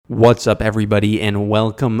What's up, everybody, and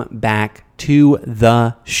welcome back to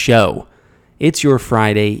the show. It's your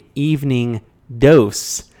Friday evening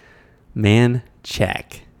dose. Man,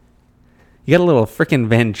 check. You got a little freaking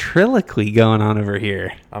ventriloquy going on over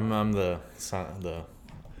here. I'm the. Have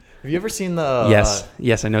you ever seen the?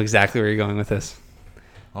 Yes, I know exactly where you're going with this.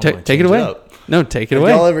 Take it away. No, take it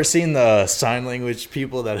away. Have y'all ever seen the sign language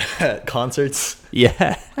people that at concerts?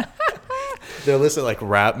 Yeah. They'll listen to like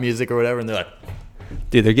rap music or whatever, and they're like,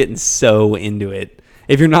 dude, they're getting so into it.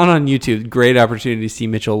 If you're not on YouTube, great opportunity to see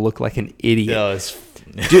Mitchell look like an idiot.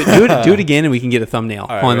 "No, do it again, and we can get a thumbnail. All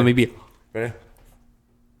right, Hold on, let me be ready?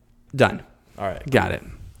 done. All right, Got it.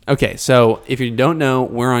 Okay, so if you don't know,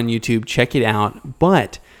 we're on YouTube. Check it out.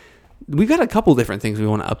 But we've got a couple different things we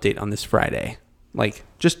want to update on this Friday.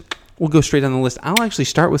 We'll go straight on the list. I'll actually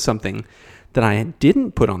start with something that I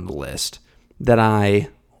didn't put on the list that I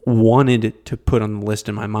wanted to put on the list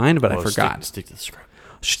in my mind, but I forgot. Stick to the script.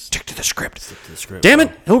 Stick to the script. Stick to the script. Damn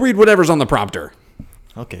it! He'll read whatever's on the prompter.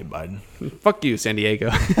 Okay, Biden. Fuck you, San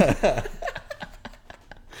Diego.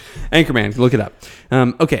 Anchorman, look it up.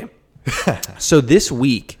 Okay. So this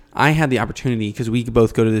week, I had the opportunity, because we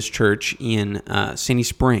both go to this church in Sandy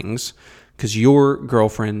Springs, because your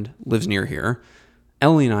girlfriend lives near here.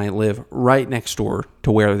 Ellie and I live right next door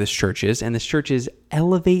to where this church is, and this church is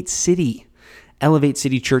Elevate City. Elevate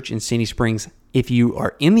City Church in Sandy Springs. If you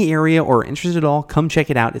are in the area or interested at all, come check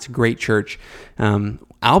it out. It's a great church.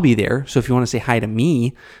 I'll be there, so if you want to say hi to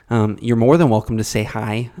me, you're more than welcome to say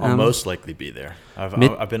hi. I'll most likely be there.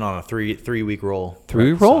 I've been on a three week roll.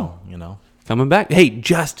 3 week roll? So, coming back. Hey,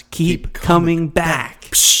 just keep coming back.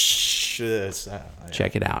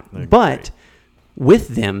 Check it out. But with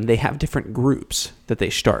them, they have different groups that they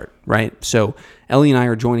start, right? So Ellie and I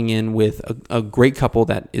are joining in with a great couple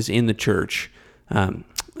that is in the church,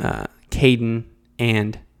 Caden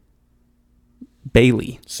and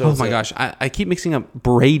Bailey. So my gosh, I keep mixing up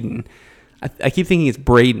Braden. I keep thinking it's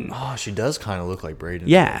Braden. Oh, she does kind of look like Braden.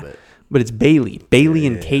 Yeah, a little bit. but it's Bailey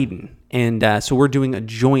and Caden. And so we're doing a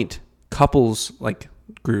joint couples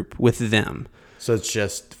group with them. So it's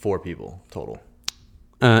just 4 people total?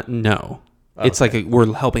 No. Okay. It's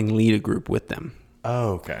we're helping lead a group with them.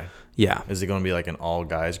 Oh, okay. Yeah. Is it going to be like an all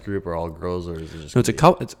guys group or all girls, or is it just? No, it's a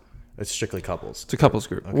couple. It's strictly couples. It's a couples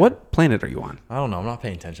group. Okay. What planet are you on? I don't know. I'm not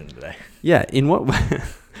paying attention today. Yeah. In what?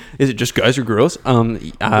 Is it just guys or girls? What?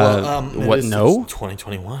 No.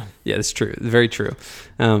 2021. Yeah, that's true. Very true.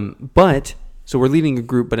 But so we're leading a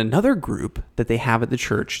group, but another group that they have at the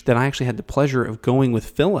church that I actually had the pleasure of going with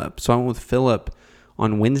Philip. So I went with Philip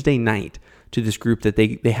on Wednesday night to this group that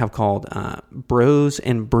they have called Bros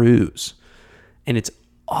and Brews. And it's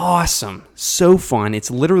awesome. So fun. It's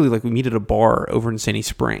literally like we meet at a bar over in Sandy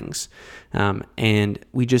Springs. And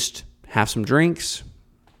we just have some drinks,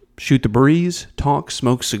 shoot the breeze, talk,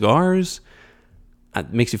 smoke cigars.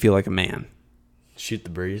 It makes you feel like a man. Shoot the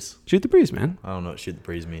breeze? Shoot the breeze, man. I don't know what shoot the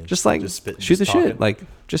breeze means. Just shoot the shit.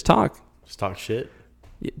 Just talk. Just talk shit?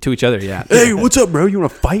 To each other, yeah. Hey, what's up, bro? You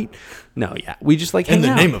want to fight? No, yeah. We just hang in the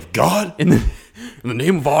out. Name of God? In the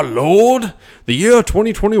name of our Lord, the year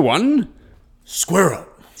 2021. Square up.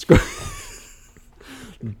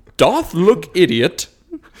 Doth look idiot.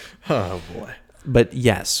 Oh, boy. But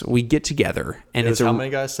yes, we get together. And it's how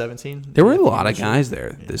many guys? 17? There were a lot of guys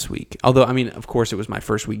there this week. Although, of course, it was my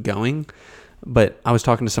first week going. But I was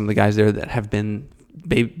talking to some of the guys there that have been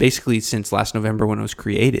basically since last November when it was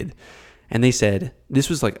created. And they said this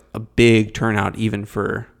was like a big turnout even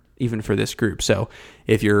for this group. So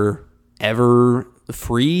if you're ever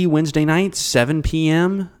free Wednesday night, 7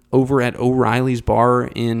 p.m. over at O'Reilly's Bar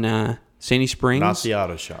in Sandy Springs. Not the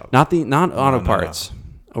auto shop. Not auto parts.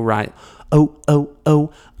 No. O'Reilly.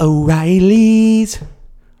 O'Reilly's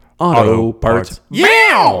Auto Parts.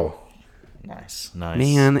 Yeah. Nice.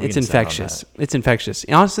 Man, it's infectious. It's infectious.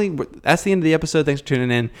 Honestly, that's the end of the episode. Thanks for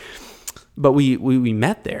tuning in. But we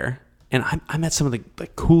met there. And I met some of the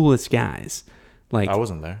coolest guys. I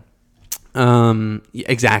wasn't there.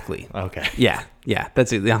 Exactly. Okay. Yeah.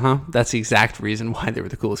 That's it. That's the exact reason why they were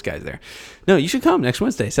the coolest guys there. No, you should come next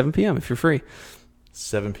Wednesday, 7 p.m. if you're free.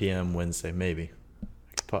 7 p.m. Wednesday, maybe.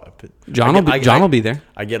 John will be there.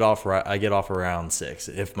 I get off around 6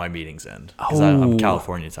 if my meetings end. Because I'm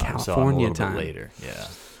California time, so I'm a little bit later. Yeah.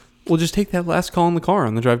 We'll just take that last call in the car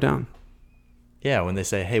on the drive down. Yeah, when they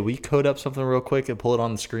say, hey, will you code up something real quick and pull it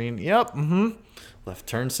on the screen? Yep, left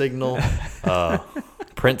turn signal,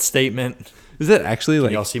 print statement. Is that actually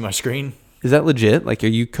Can y'all see my screen? Is that legit? Are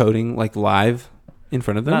you coding live in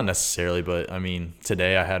front of them? Not necessarily, but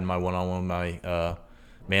today I had my one-on-one with my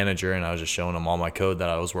manager, and I was just showing him all my code that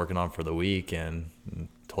I was working on for the week and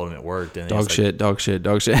told him it worked. And Dog shit.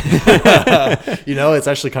 It's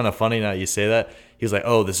actually kind of funny now you say that. He was like,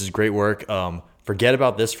 oh, this is great work. Forget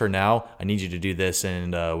about this for now. I need you to do this,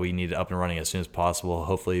 and we need it up and running as soon as possible,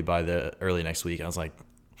 hopefully by the early next week. And I was like,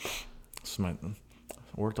 I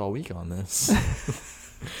worked all week on this.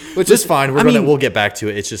 Which is fine. We'll get back to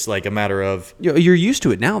it. It's just like a matter of... You're used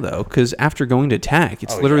to it now, though, because after going to tech,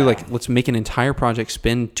 it's literally like, let's make an entire project,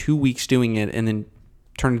 spend 2 weeks doing it, and then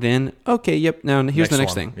turn it in. Okay, yep, now here's the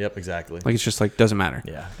next thing. Yep, exactly. Like, it's just like, doesn't matter.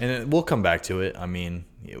 Yeah, and we'll come back to it. I mean,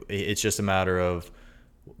 it's just a matter of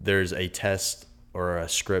there's a test or a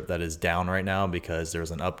script that is down right now because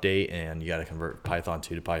there's an update, and you got to convert Python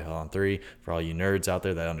 2 to Python 3 for all you nerds out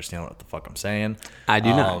there that understand what the fuck I'm saying. I do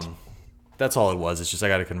not. That's all it was. It's just I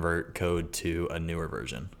got to convert code to a newer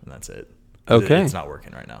version, and that's it. Okay. It's not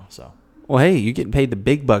working right now, so. Well, hey, you're getting paid the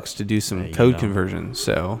big bucks to do some code conversion,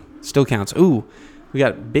 so still counts. Ooh, we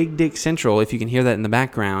got Big Dick Central. If you can hear that in the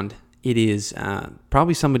background, it is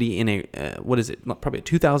probably somebody in a, what is it? Probably a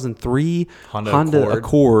 2003 Honda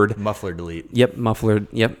Accord. Muffler delete. Yep, muffler.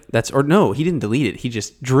 Yep, no, he didn't delete it. He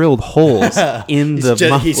just drilled holes in the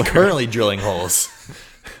muffler. He's currently drilling holes.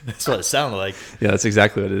 That's what it sounded like. Yeah, that's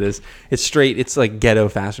exactly what it is. It's straight. It's like ghetto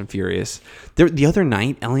Fast and Furious. The other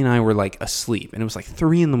night, Ellie and I were like asleep, and it was like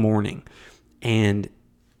 3 a.m, and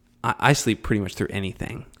I sleep pretty much through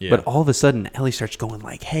anything. Yeah. But all of a sudden, Ellie starts going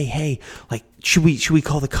like, "Hey, like should we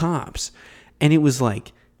call the cops?" And it was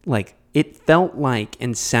like it felt like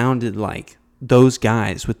and sounded like those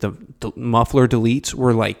guys with the muffler deletes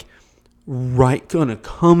were like gonna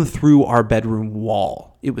come through our bedroom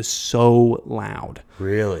wall. It was so loud.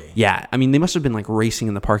 Really? Yeah. I mean, they must have been like racing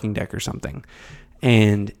in the parking deck or something.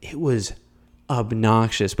 And it was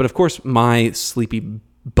obnoxious. But of course, my sleepy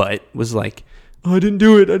butt was like, oh, I didn't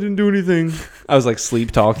do it. I didn't do anything. I was like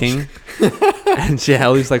sleep talking. And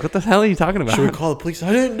Ellie's like, what the hell are you talking about? Should we call the police?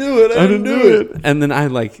 I didn't do it. I didn't do it. And then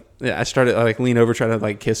I started lean over, try to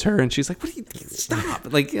like kiss her. And she's like, what are you,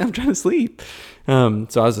 stop. Like, I'm trying to sleep. So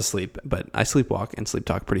I was asleep, but I sleepwalk and sleep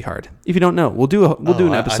talk pretty hard. If you don't know, we'll do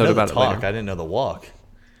an episode about it later. I didn't know the walk.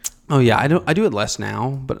 Oh yeah, I do it less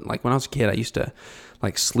now, but like when I was a kid, I used to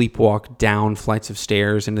like sleepwalk down flights of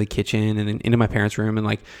stairs into the kitchen and then into my parents' room and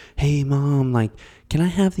like, hey mom, like, can I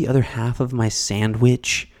have the other half of my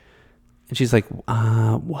sandwich? And she's like,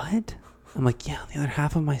 what? I'm like, yeah, the other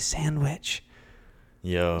half of my sandwich.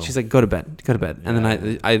 Yo. She's like, go to bed. Yeah. And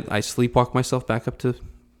then I sleepwalk myself back up to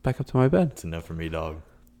my bed. It's enough for me, dog.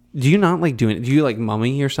 Do you not like doing it? Do you like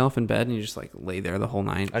mummy yourself in bed and you just like lay there the whole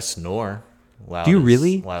night? I snore. Loud. Do you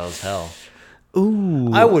really? Loud as hell.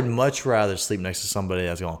 Ooh. I would much rather sleep next to somebody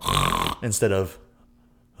that's going instead of,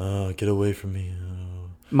 get away from me.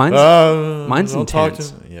 Mine's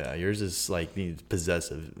intense. Yeah, yours is like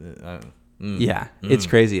possessive. Yeah, it's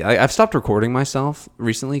crazy. I've stopped recording myself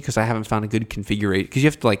recently because I haven't found a good configuration. Because you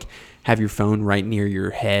have to like have your phone right near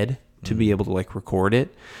your head to be able to like record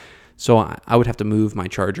it. So I would have to move my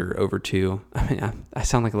charger over to. I mean, I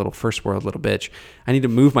sound like a little first world little bitch. I need to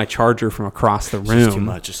move my charger from across the room. It's too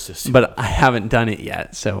much. It's just but I haven't done it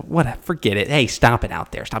yet. So what? Forget it. Hey, stop it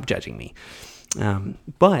out there. Stop judging me.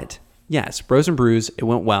 But yes, Bros and Brews. It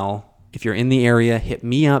went well. If you're in the area, hit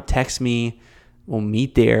me up. Text me. We'll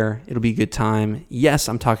meet there. It'll be a good time. Yes,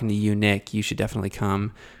 I'm talking to you, Nick. You should definitely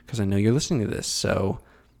come because I know you're listening to this. So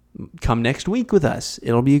come next week with us.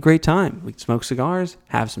 It'll be a great time. We can smoke cigars,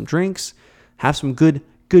 have some drinks, have some good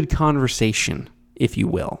conversation, if you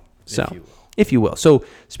will. If you will. So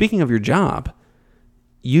speaking of your job,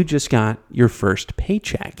 you just got your first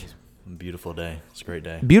paycheck. Beautiful day. It's a great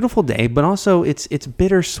day. Beautiful day, but also it's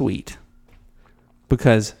bittersweet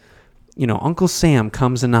because, Uncle Sam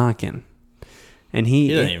comes a-knocking. And he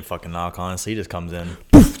doesn't even fucking knock, honestly. He just comes in.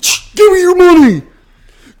 Give me your money!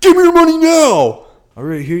 Give me your money now! All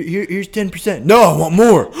right, here's 10%. No, I want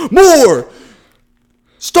more. More!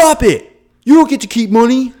 Stop it! You don't get to keep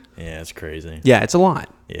money. Yeah, it's crazy. Yeah, it's a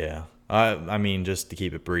lot. Yeah. I mean, just to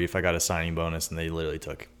keep it brief, I got a signing bonus, and they literally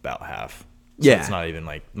took about half. So yeah. It's not even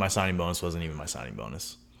like, my signing bonus wasn't even my signing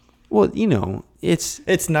bonus. Well,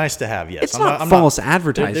 it's nice to have, yes. It's not false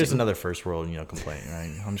advertising. There's another first world, complaint,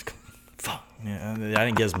 right? I'm just... Fuck. Yeah, I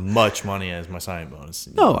didn't get as much money as my signing bonus.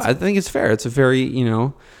 No, I think it's fair. It's a very,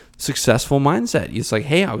 successful mindset. It's like,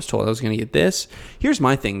 hey, I was told I was going to get this. Here's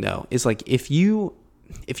my thing, though, is like if you're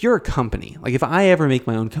a company, like if I ever make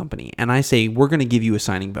my own company and I say we're going to give you a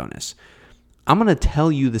signing bonus, I'm going to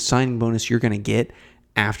tell you the signing bonus you're going to get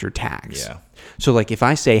after tax. Yeah. So like if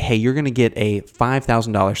I say, hey, you're going to get a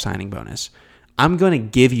 $5,000 signing bonus, I'm going to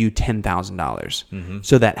give you $10,000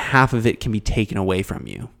 so that half of it can be taken away from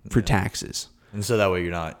you for taxes. And so that way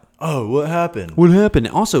you're not oh, what happened? What happened?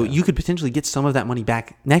 Also, you could potentially get some of that money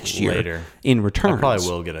back next year Later. in returns. I probably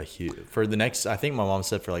will get a huge for the next. I think my mom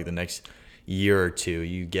said for like the next year or two,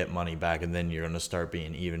 you get money back, and then you're gonna start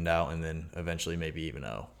being evened out, and then eventually maybe even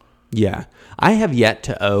owe. Yeah, I have yet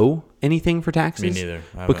to owe anything for taxes. Me neither.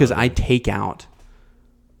 Because I take out.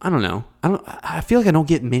 I don't know. I feel like I don't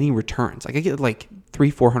get many returns. Like I get like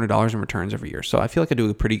 $300-$400 in returns every year. So I feel like I do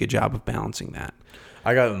a pretty good job of balancing that.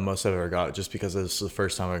 I got most of it. I got just because this is the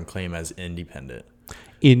first time I can claim as independent.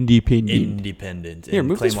 Independent. Here,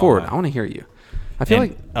 move this forward. I want to hear you. I feel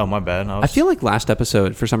like. Oh, my bad. I feel like last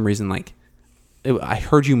episode, for some reason, like I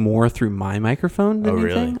heard you more through my microphone than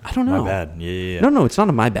anything. Really? I don't know. My bad. Yeah. No, it's not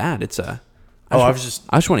a my bad. It's a. I just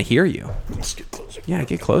want to hear you. Let's get closer. Yeah,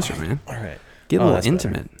 get closer, man. All right. Get a little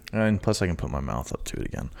intimate. Better. And plus, I can put my mouth up to it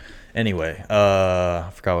again. Anyway, I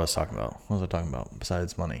forgot what I was talking about. What was I talking about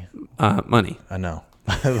besides money? Money. I know.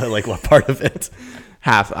 Like what part of it?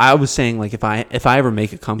 Half. I was saying like if I ever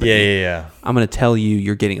make a company, yeah. I'm gonna tell you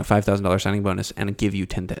you're getting a $5,000 signing bonus and give you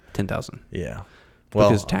 $10,000. Yeah. Well,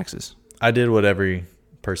 because of taxes. I did what every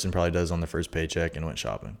person probably does on their first paycheck and went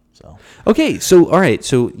shopping. So okay, so all right,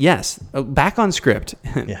 so yes, back on script.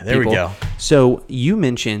 Yeah, there we go. So you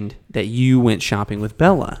mentioned that you went shopping with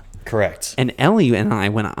Bella. Correct. And Ellie and I,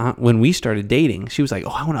 when we started dating, she was like,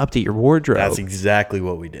 "Oh, I want to update your wardrobe." That's exactly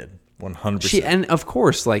what we did. 100%. And of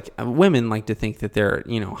course, like women like to think that they're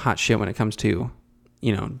hot shit when it comes to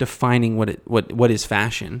defining what is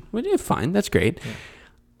fashion. Well, yeah, fine, that's great.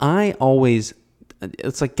 Yeah.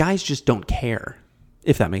 It's like guys just don't care,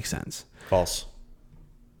 if that makes sense. False.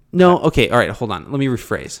 No, okay, all right, hold on. Let me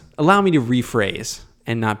rephrase. Allow me to rephrase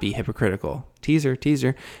and not be hypocritical. Teaser.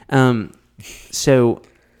 So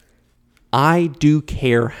I do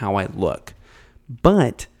care how I look,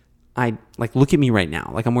 but I like look at me right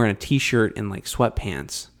now. Like I'm wearing a t-shirt and like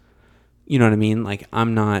sweatpants. You know what I mean? Like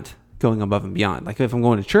I'm not going above and beyond. Like if I'm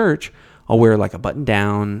going to church, I'll wear like a button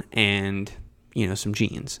down and some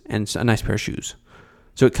jeans and a nice pair of shoes.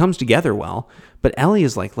 So it comes together well. But Ellie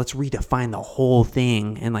is like, let's redefine the whole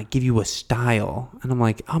thing and like give you a style. And I'm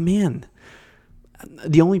like, oh man,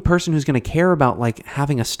 the only person who's going to care about like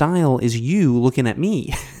having a style is you looking at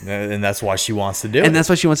me. And that's why she wants to do it. And that's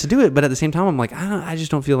why she wants to do it. But at the same time, I'm like, I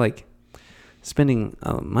just don't feel like spending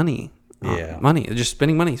money. Money. Just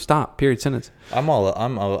spending money. Stop. Period. Sentence.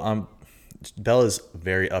 Bella's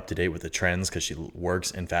very up to date with the trends because she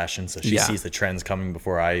works in fashion. So she sees the trends coming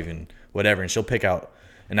before I even whatever. And she'll pick out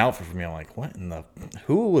an outfit for me. I'm like, what in the,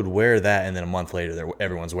 who would wear that? And then a month later,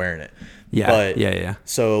 everyone's wearing it. Yeah.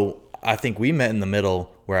 So I think we met in the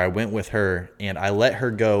middle where I went with her and I let her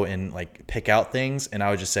go and like pick out things. And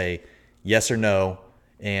I would just say yes or no.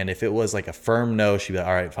 And if it was like a firm no, she'd be like,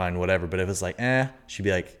 all right, fine, whatever. But if it's like, she'd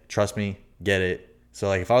be like, trust me, get it. So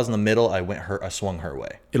like if I was in the middle, I swung her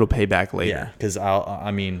way. It'll pay back later. Yeah, because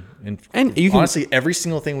honestly, every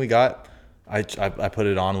single thing we got, I put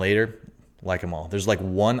it on later, like them all. There's like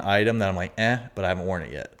one item that I'm like, but I haven't worn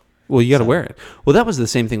it yet. Well, you got to wear it. Well, that was the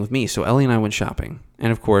same thing with me. So Ellie and I went shopping,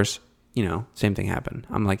 and of course, same thing happened.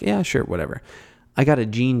 I'm like, yeah, sure, whatever. I got a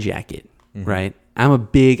jean jacket, right? I'm a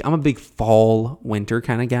big fall, winter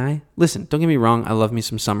kind of guy. Listen, don't get me wrong. I love me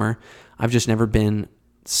some summer. I've just never been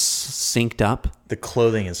synced up. The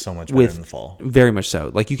clothing is so much better in the fall. Very much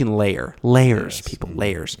so. Like you can layers.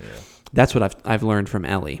 Yeah. That's what I've learned from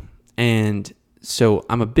Ellie. And so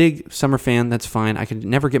I'm a big summer fan. That's fine. I could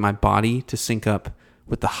never get my body to sync up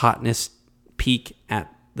with the hotness peak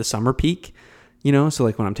at the summer peak. So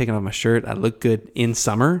like when I'm taking off my shirt, I look good in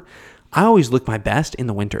summer. I always look my best in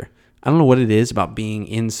the winter. I don't know what it is about being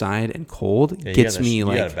inside and cold. Yeah, gets me you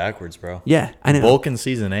like got it backwards, bro. Yeah, I know. Vulcan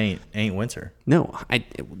season ain't winter. No,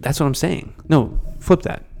 that's what I'm saying. No, flip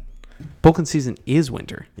that. Vulcan season is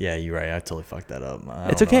winter. Yeah, you're right. I totally fucked that up.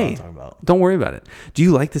 It's okay. Don't worry about it. Do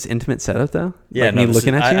you like this intimate setup though? Yeah, like me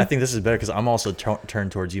looking at you. I think this is better because I'm also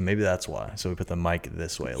turned towards you. Maybe that's why. So we put the mic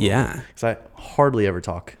this way. Yeah, because I hardly ever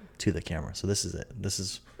talk to the camera. So this is it. This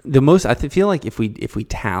is the most. I feel like if we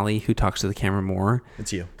tally who talks to the camera more,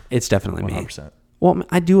 it's you. It's definitely 100%. me. Well,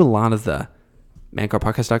 I do a lot of the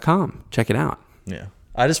mancarpodcast.com. Check it out. Yeah.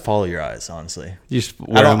 I just follow your eyes, honestly.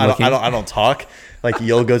 I don't talk. Like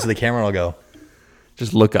you'll go to the camera and I'll go.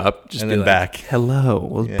 Just look up. Just and then back. Hello.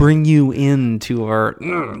 We'll bring you into our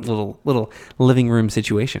little living room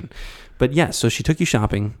situation. But yeah, so she took you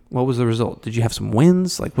shopping. What was the result? Did you have some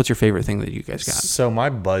wins? Like what's your favorite thing that you guys got? So my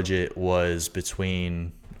budget was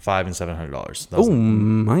between $500 and $700. Oh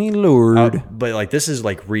my lord! But like this is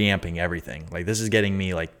like reamping everything. Like this is getting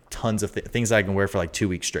me like tons of things that I can wear for like 2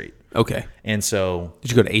 weeks straight. Okay. And so did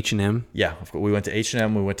you go to H&M? Yeah, we went to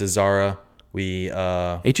H&M. We went to Zara. We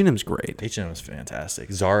H&M's great. H&M is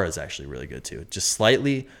fantastic. Zara is actually really good too. Just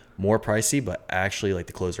slightly more pricey, but actually like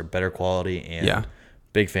the clothes are better quality. And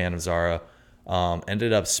big fan of Zara.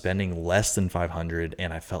 Ended up spending less than $500,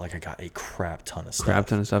 and I felt like I got a crap ton of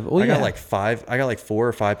stuff. Well, I got like 4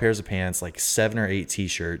 or 5 pairs of pants, like 7 or 8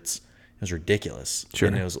 t-shirts. It was ridiculous. Sure.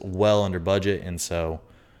 And it was well under budget, and so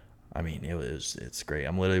I mean, it's great.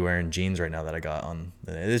 I'm literally wearing jeans right now that I got on.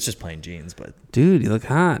 It's just plain jeans, but dude, you look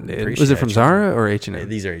hot, dude. Appreciate Was it from it. Zara or H&M?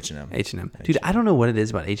 these are H&M. H&M. Dude, I don't know what it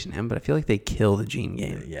is about H&M, but I feel like they kill the jean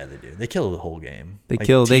game. Yeah, they do. They kill the whole game. They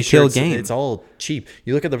kill game. It's all cheap.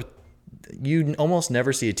 You look at you almost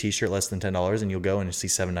never see a t-shirt less than $10, and you'll go and you see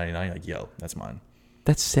 $7.99. You're like, yo, that's mine.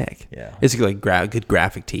 That's sick. Yeah. It's like good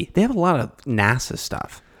graphic tee. They have a lot of NASA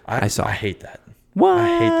stuff. I saw. I hate that. What?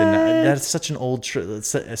 I hate that's such an old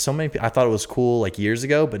so many people. I thought it was cool like years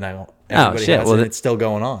ago, but now everybody has it. It's still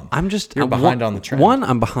going on. You're behind on the trend. One,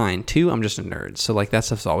 I'm behind. Two, I'm just a nerd. So like that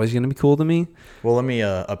stuff's always going to be cool to me. Well, let me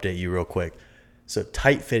update you real quick. So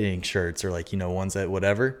tight fitting shirts are like, ones that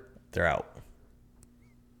whatever, they're out.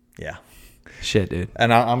 Yeah. Shit, dude.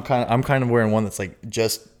 And I'm kind of wearing one that's like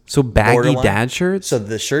just so baggy borderline. Dad shirts. So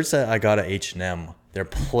the shirts that I got at H&M, they're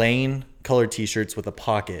plain colored t-shirts with a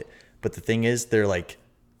pocket. But the thing is, they're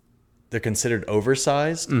considered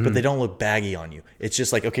oversized, but they don't look baggy on you. It's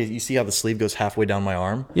just like, okay, you see how the sleeve goes halfway down my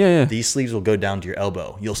arm? Yeah. These sleeves will go down to your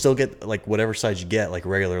elbow. You'll still get like whatever size you get, like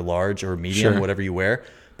regular, large, or medium, whatever you wear,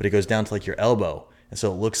 but it goes down to like your elbow. And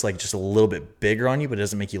so it looks like just a little bit bigger on you, but it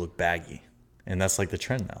doesn't make you look baggy. And that's like the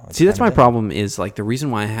trend now. That's my problem is like the reason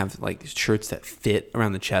why I have like shirts that fit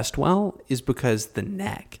around the chest well is because the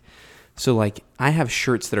neck. So like I have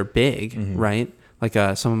shirts that are big, right? Like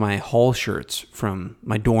some of my hall shirts from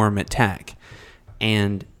my dorm at Tech,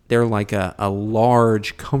 and they're like a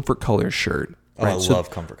large comfort color shirt. Right? I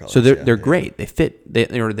love comfort colors. So they're great. They fit.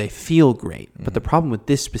 They feel great. But the problem with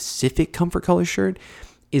this specific comfort color shirt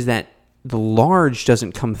is that the large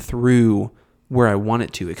doesn't come through where I want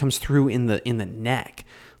it to. It comes through in the neck.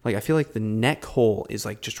 Like I feel like the neck hole is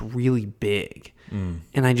like just really big,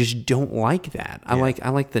 and I just don't like that. I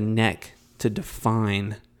like the neck to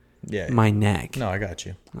define. My neck. No, I got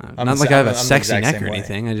you. Not like I have a sexy neck or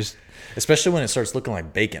anything. I just, especially when it starts looking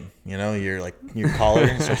like bacon. Your like your collar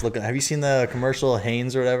starts looking. Have you seen the commercial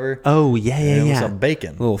Hanes or whatever? Oh yeah. It looks like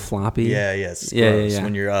bacon. A little floppy. Yeah. It's gross.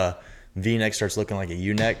 When your V-neck starts looking like a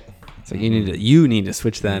U-neck. So you need to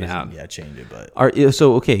switch that out. Yeah, change it. But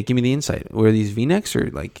okay, give me the insight. Were these V-necks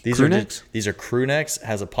or like crew necks? These are crew necks.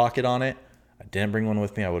 Has a pocket on it. I didn't bring one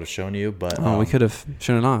with me. I would have shown you, but we could have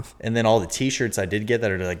shown it off. And then all the t-shirts I did get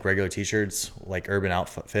that are like regular t-shirts, like Urban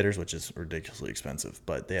Outfitters, which is ridiculously expensive,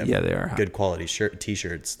 but they have they are good quality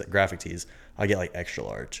t-shirts, that graphic tees. I get like extra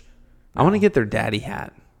large. I want to get their daddy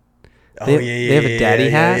hat. They have a daddy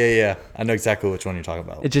hat. Yeah. I know exactly which one you're talking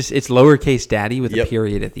about. It's lowercase daddy with a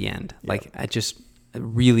period at the end. Like it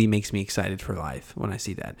really makes me excited for life when I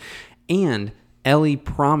see that. And Ellie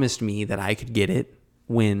promised me that I could get it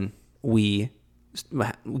when we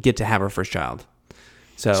get to have our first child.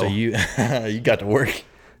 So you you got to work.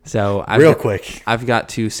 So quick. I've got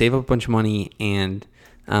to save up a bunch of money and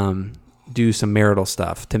do some marital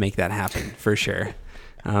stuff to make that happen for sure.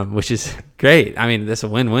 Which is great. I mean, that's a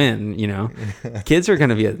win-win, Kids are going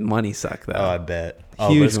to be a money suck, though. Oh, I bet.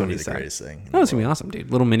 Huge it's going to be the suck. greatest thing. Oh, it's going to be awesome,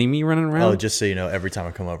 dude. Little mini-me running around. Oh, just so you know, every time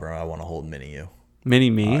I come over, I want to hold mini-you.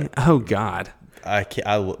 Mini-me? Oh, God. I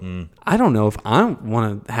can't. I don't know if I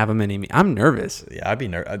want to have a mini-me. I'm nervous. Yeah, I'd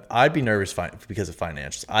be nervous because of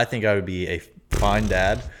financials. I think I would be a fine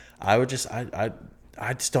dad. I just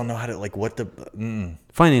don't know how to, like, what the...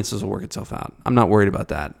 Finances will work itself out. I'm not worried about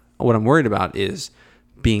that. What I'm worried about is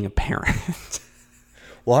being a parent.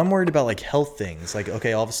 Well, I'm worried about like health things. Like,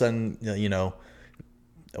 okay, all of a sudden,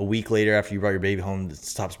 a week later after you brought your baby home, it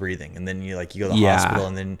stops breathing, and then you go to the hospital,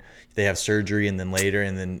 and then they have surgery, and then later,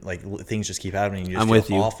 and then like things just keep happening. You just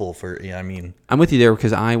feel awful for. I'm with you there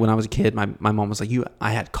because when I was a kid, my mom was like,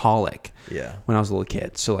 I had colic. Yeah. When I was a little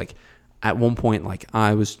kid, so like at one point, like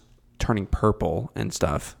I was turning purple and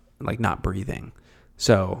stuff, like not breathing.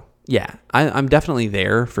 So yeah, I'm definitely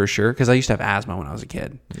there for sure because I used to have asthma when I was a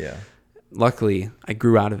kid. Yeah. Luckily, I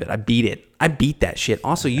grew out of it. I beat it. I beat that shit.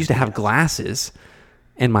 Also, used to have glasses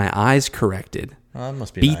and my eyes corrected. That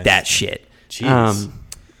must be beat nice. that shit. Jeez.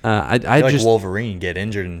 I like just Wolverine, get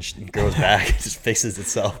injured and grows back. It just fixes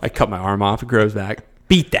itself. I cut my arm off. It grows back.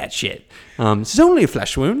 Beat that shit. It's only a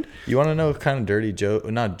flesh wound. You want to know kind of dirty joke?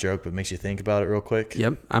 Not joke, but makes you think about it real quick.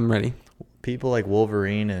 Yep, I'm ready. People like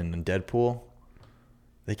Wolverine and Deadpool,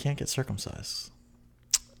 they can't get circumcised.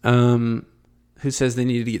 Who says they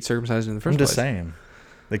needed to get circumcised in the first place? I'm just saying.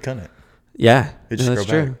 They couldn't. Yeah, They just that's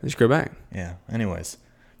grow true. back. They just grow back. Yeah. Anyways,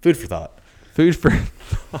 food for thought. Food for.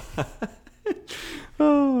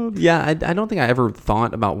 Oh yeah, I don't think I ever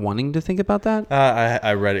thought about wanting to think about that.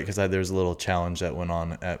 I read it because there was a little challenge that went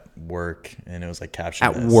on at work, and it was like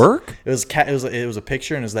captioned At as- work? It was a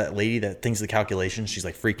picture, and it was that lady that thinks the calculations. She's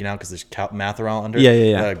like freaking out because there's math around under.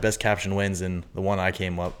 Yeah. Like best caption wins, and the one I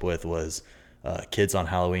came up with was kids on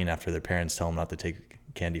Halloween after their parents tell them not to take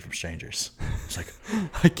candy from strangers. It's like,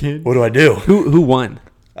 I can't. what do I do? Who won?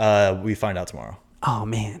 We find out tomorrow, Oh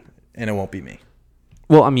man. and it won't be me.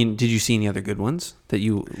 Well, I mean, did you see any other good ones that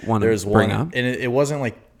you want There's to bring one, up? and it wasn't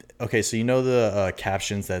like, okay, so you know the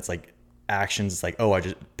captions that's like actions. It's like, oh, I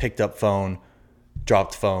just picked up phone,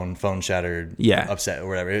 dropped phone, phone shattered, Yeah. upset or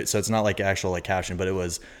whatever. So it's not like actual like caption, but it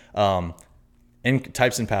was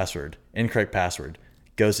types in password, incorrect password,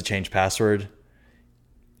 goes to change password,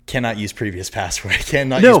 cannot use previous password,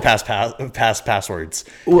 cannot No. use past passwords.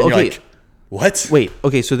 Well, And you're okay. like, what? Wait,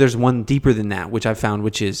 okay, so there's one deeper than that, which I found,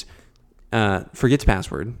 which is forgets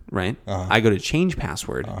password, right? I go to change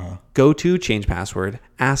password, go to change password,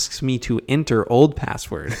 asks me to enter old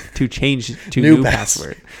password to change to new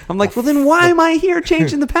password. I'm like, well, then why am I here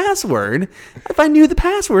changing the password if I knew the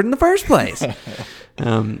password in the first place?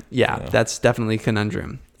 Yeah, that's definitely a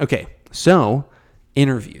conundrum. Okay, so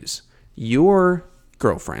interviews. Your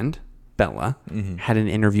girlfriend, Bella, had an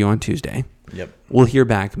interview on Tuesday. Yep. We'll hear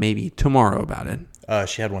back maybe tomorrow about it.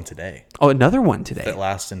 She had one today. Oh, another one today. That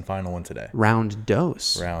last and final one today. Round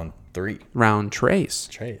dose. Round 3. Round trace.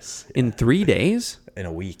 Trace. In 3 days? In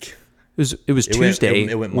a week. It was It Tuesday,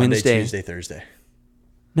 It went Monday, Wednesday. Tuesday, Thursday.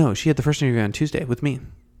 No, she had the first interview on Tuesday with me.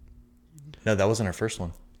 No, that wasn't her first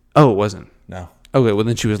one. Oh, it wasn't. No. Okay, well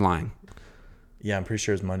then she was lying. Yeah, I'm pretty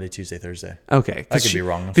sure it was Monday, Tuesday, Thursday. Okay, I could be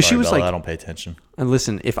wrong. I'm Because sorry, she was Bella, like, I don't pay attention.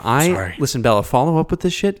 listen, Sorry. listen, Bella, follow up with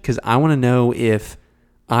this shit because I want to know if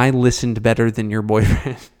I listened better than your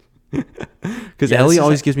boyfriend. Because Yeah, Ellie this is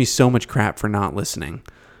always like- gives me so much crap for not listening.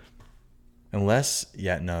 Unless,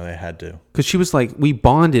 yeah, no, they had to. Because she was like, we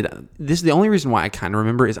bonded. This is the only reason why I kind of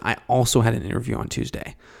remember is I also had an interview on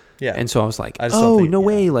Tuesday. Yeah. And so I was like, I just don't oh, think- no yeah.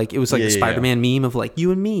 way. Like, it was like Yeah, the yeah, Spider-Man meme of like,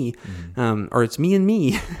 you and me. Or it's me and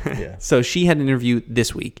me. Yeah. So she had an interview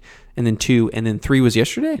this week. And then 2. And then 3 was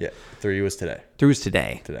yesterday? Yeah. 3 was today. 3 was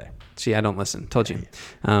today. Today. See, I don't listen. Told you.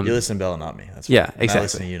 You listen to Bella, not me. That's Yeah, fine. I exactly.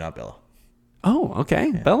 listen to you, not Bella. Oh,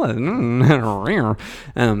 okay. Bella.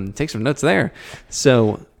 Take some notes there.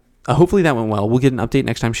 So hopefully that went well. We'll get an update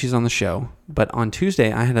next time she's on the show. But on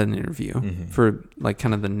Tuesday, I had an interview for like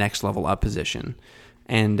kind of the next level up position.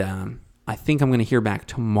 And I think I'm going to hear back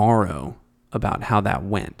tomorrow about how that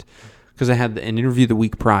went. Because I had an interview the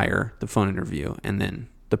week prior, the phone interview, and then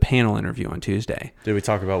the panel interview on Tuesday. Did we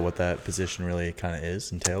talk about what that position really kind of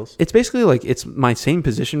entails? It's basically like it's my same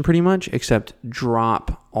position pretty much, except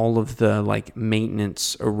drop all of the like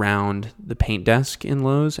maintenance around the paint desk in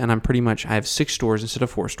Lowe's, and I have 6 stores instead of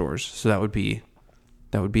 4 stores, so that would be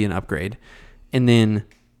an upgrade. And then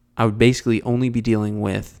I would basically only be dealing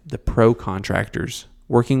with the pro contractors,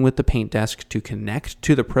 working with the paint desk to connect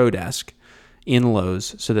to the pro desk in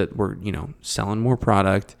Lowe's, so that we're selling more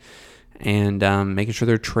product. And making sure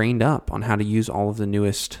they're trained up on how to use all of the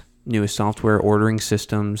newest software, ordering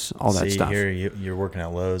systems, all that stuff. Here you're working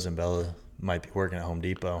at Lowe's, and Bella might be working at Home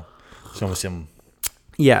Depot. So almost some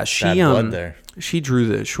Yeah, bad blood there. she drew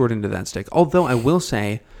the short end of that stick. Although I will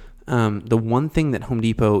say, the one thing that Home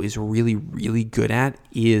Depot is really, really good at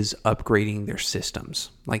is upgrading their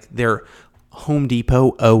systems, like their Home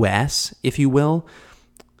Depot OS, if you will.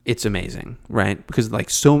 It's amazing, right? Because like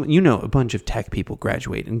a bunch of tech people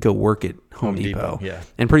graduate and go work at Home Depot, yeah.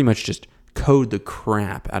 and pretty much just code the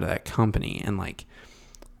crap out of that company, and like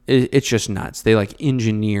it's just nuts. They like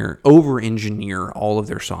over engineer all of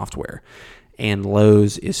their software, and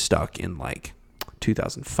Lowe's is stuck in like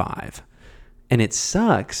 2005, and it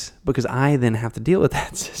sucks because I then have to deal with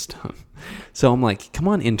that system. So I'm like, come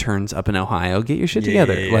on, interns up in Ohio, get your shit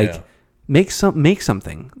together, Yeah. like. Make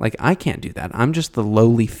something. Like, I can't do that. I'm just the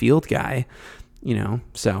lowly field guy,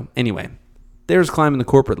 So anyway, there's climbing the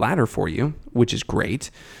corporate ladder for you, which is great.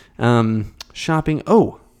 Shopping.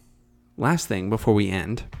 Oh, last thing before we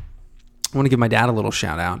end, I want to give my dad a little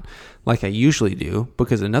shout out, like I usually do,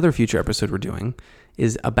 because another future episode we're doing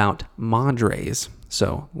is about Madres.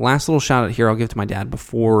 So last little shout out here I'll give to my dad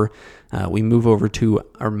before we move over to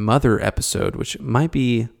our mother episode, which might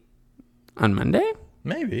be on Monday.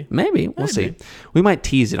 Maybe. We'll see. We might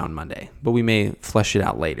tease it on Monday, but we may flesh it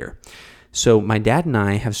out later. So my dad and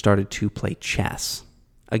I have started to play chess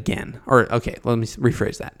again. Okay, let me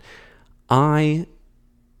rephrase that. I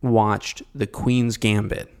watched The Queen's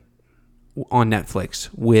Gambit on Netflix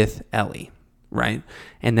with Ellie right?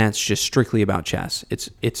 And that's just strictly about chess.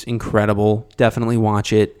 It's incredible. Definitely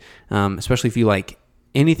watch it, especially if you like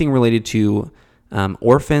anything related to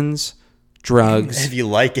orphans, drugs. If you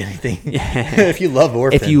like anything, if you love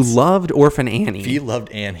orphans, If you loved Orphan Annie, if you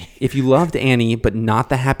loved Annie, if you loved Annie but not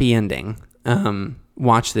the happy ending,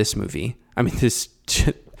 watch this movie. I mean, this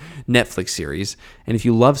Netflix series. And if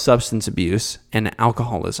you love substance abuse and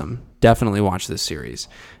alcoholism, definitely watch this series.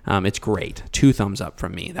 It's great. 2 thumbs up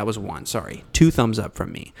from me. That was 1. Sorry, 2 thumbs up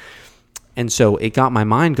from me. And so it got my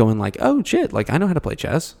mind going like, oh shit, like I know how to play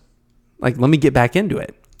chess. Like, let me get back into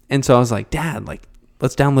it. And so I was like, Dad, like,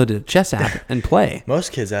 let's download a chess app and play.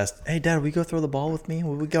 Most kids ask, hey, Dad, will you go throw the ball with me?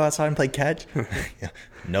 Will we go outside and play catch? Yeah.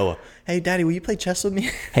 Noah, hey, Daddy, will you play chess with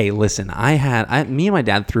me? Hey, listen, me and my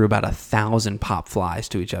dad threw about 1,000 pop flies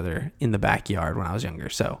to each other in the backyard when I was younger.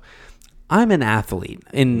 So I'm an athlete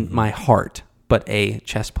in my heart, but a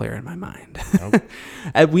chess player in my mind. Nope.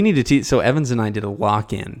 We need to teach. So Evans and I did a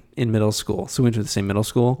lock-in in middle school. So we went to the same middle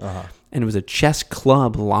school. And it was a chess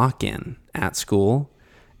club lock-in at school.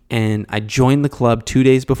 And I joined the club 2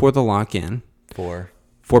 days before the lock-in. For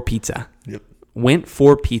pizza. Yep. Went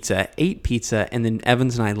for pizza, ate pizza, and then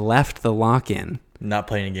Evans and I left the lock-in. Not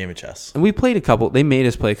playing a game of chess. And we played they made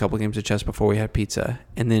us play a couple games of chess before we had pizza.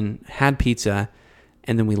 And then had pizza,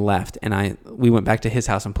 and then we left. And we went back to his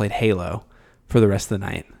house and played Halo for the rest of the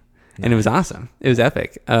night. Nice. And it was awesome. It was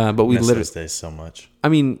epic. But we miss literally those days so much. I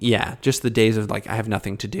mean, yeah, just the days of like I have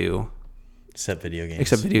nothing to do. Except video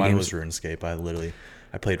games. Mine was RuneScape.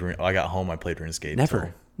 I got home, I played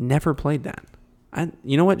RuneScape. Never played that.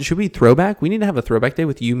 You know what? Should we throwback? We need to have a throwback day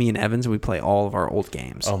with you, me, and Evans, and we play all of our old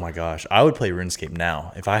games. Oh my gosh. I would play RuneScape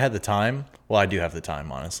now. If I had the time, well, I do have the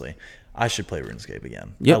time, honestly. I should play RuneScape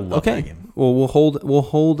again. Yep. I love that game. Well, we'll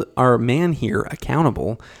hold our man here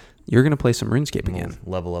accountable. You're going to play some RuneScape again.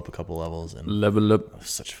 Level up a couple levels. And level up. Oh,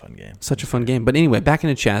 such a fun game. Such a fun game. But anyway, back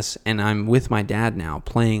into chess, and I'm with my dad now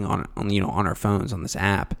playing on our phones on this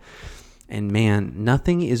app. And man,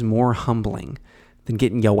 nothing is more humbling than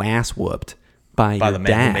getting your ass whooped by your the man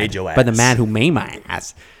dad, who made your ass. by the man who made my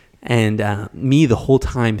ass, and me the whole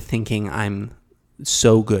time thinking I'm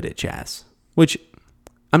so good at chess, which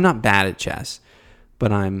I'm not bad at chess,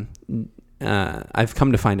 but I've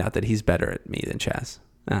come to find out that he's better at me than chess.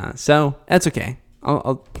 So that's okay.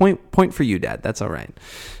 I'll point for you, Dad. That's all right.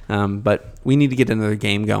 But we need to get another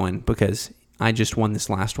game going because I just won this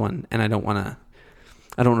last one, and I don't want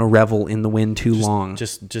to revel in the win too long.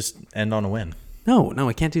 Just end on a win. No,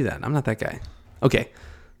 I can't do that. I'm not that guy. Okay,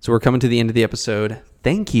 so we're coming to the end of the episode.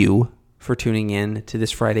 Thank you for tuning in to this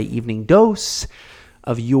Friday evening dose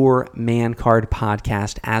of your Man Card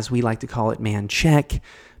Podcast, as we like to call it, Man Check.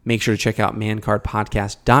 Make sure to check out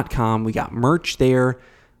mancardpodcast.com. We got merch there.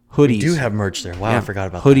 Hoodies. We do have merch there. Wow, yeah, I forgot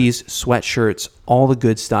about hoodies, sweatshirts, all the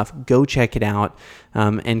good stuff. Go check it out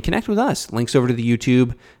and connect with us. Links over to the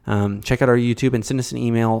YouTube. Check out our YouTube and send us an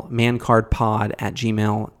email,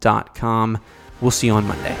 mancardpod@gmail.com. We'll see you on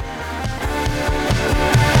Monday.